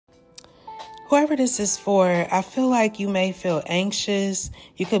Whoever this is for, I feel like you may feel anxious.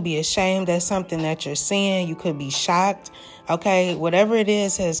 You could be ashamed at something that you're seeing. You could be shocked. Okay, whatever it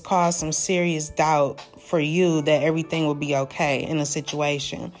is has caused some serious doubt for you that everything will be okay in a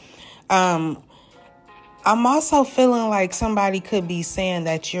situation. I'm also feeling like somebody could be saying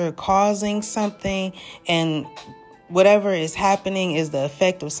that you're causing something and whatever is happening is the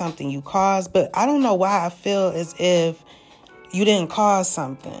effect of something you caused. But I don't know why I feel as if you didn't cause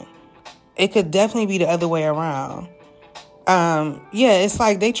something. It could definitely be the other way around. It's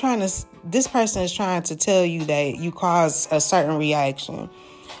like this person is trying to tell you that you caused a certain reaction.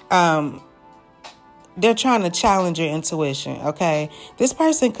 They're trying to challenge your intuition, okay? This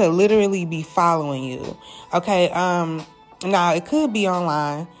person could literally be following you, okay? Now, it could be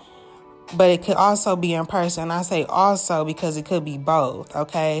online, but it could also be in person. I say also because it could be both,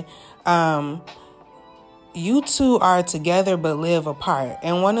 okay? You two are together but live apart,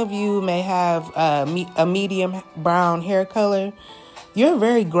 and one of you may have a medium brown hair color. You're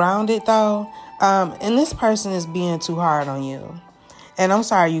very grounded, though, and this person is being too hard on you. And I'm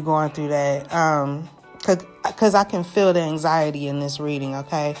sorry you're going through that, because I can feel the anxiety in this reading,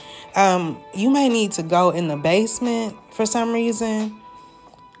 okay? You may need to go in the basement for some reason,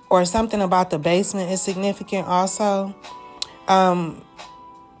 or something about the basement is significant also.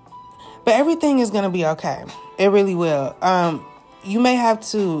 But everything is going to be okay. It really will. You may have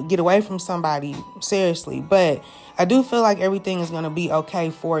to get away from somebody, seriously, but I do feel like everything is going to be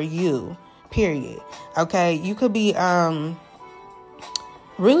okay for you, period. Okay? You could be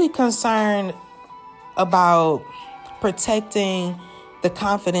really concerned about protecting the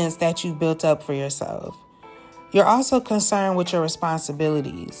confidence that you built up for yourself. You're also concerned with your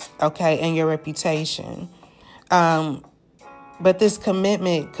responsibilities, okay, and your reputation. But this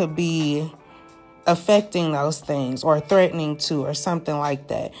commitment could be affecting those things or threatening to or something like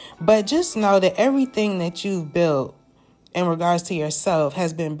that. But just know that everything that you've built in regards to yourself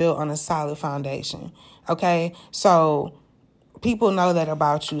has been built on a solid foundation. Okay? So people know that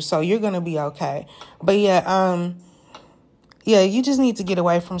about you. So you're going to be okay. But you just need to get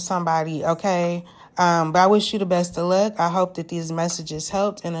away from somebody. Okay? But I wish you the best of luck. I hope that these messages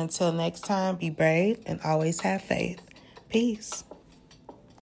helped. And until next time, be brave and always have faith. Peace.